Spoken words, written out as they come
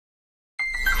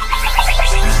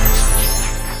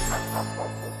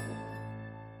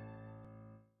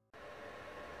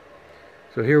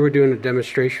So here we're doing a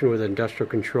demonstration with industrial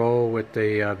control with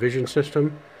the vision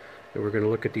system, and we're going to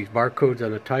look at these barcodes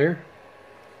on the tire.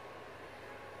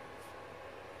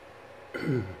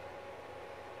 And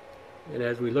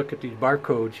as we look at these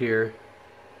barcodes here,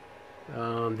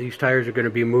 these tires are going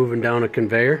to be moving down a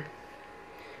conveyor.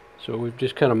 So we've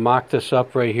just kind of mocked this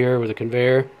up right here with a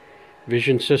conveyor,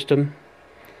 vision system,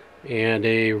 and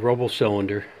a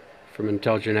robocylinder from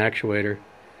Intelligent Actuator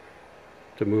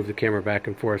to move the camera back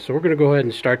and forth. So we're going to go ahead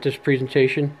and start this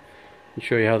presentation and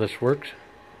show you how this works.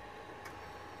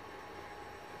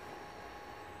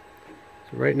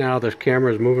 So right now this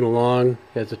camera is moving along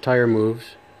as the tire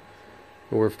moves,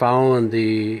 and we're following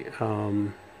the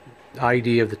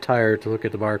ID of the tire to look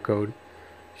at the barcode,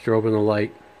 strobing the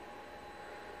light.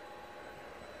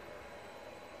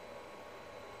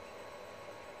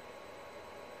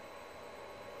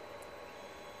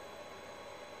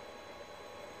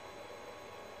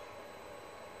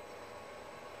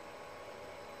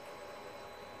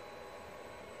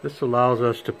 This allows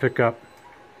us to pick up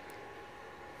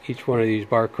each one of these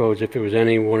barcodes if it was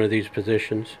any one of these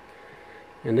positions.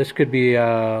 And this could be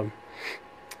a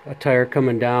tire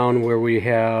coming down where we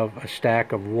have a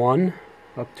stack of 1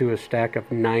 up to a stack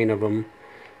of 9 of them,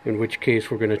 in which case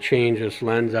we're going to change this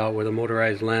lens out with a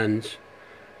motorized lens,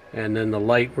 and then the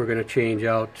light we're going to change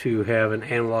out to have an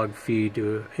analog feed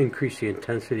to increase the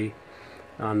intensity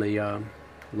on the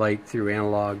light through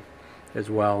analog as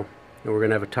well. And we're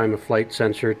going to have a time of flight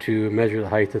sensor to measure the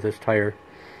height of this tire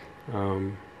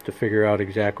to figure out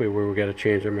exactly where we got to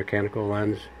change our mechanical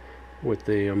lens with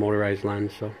the motorized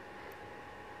lens. So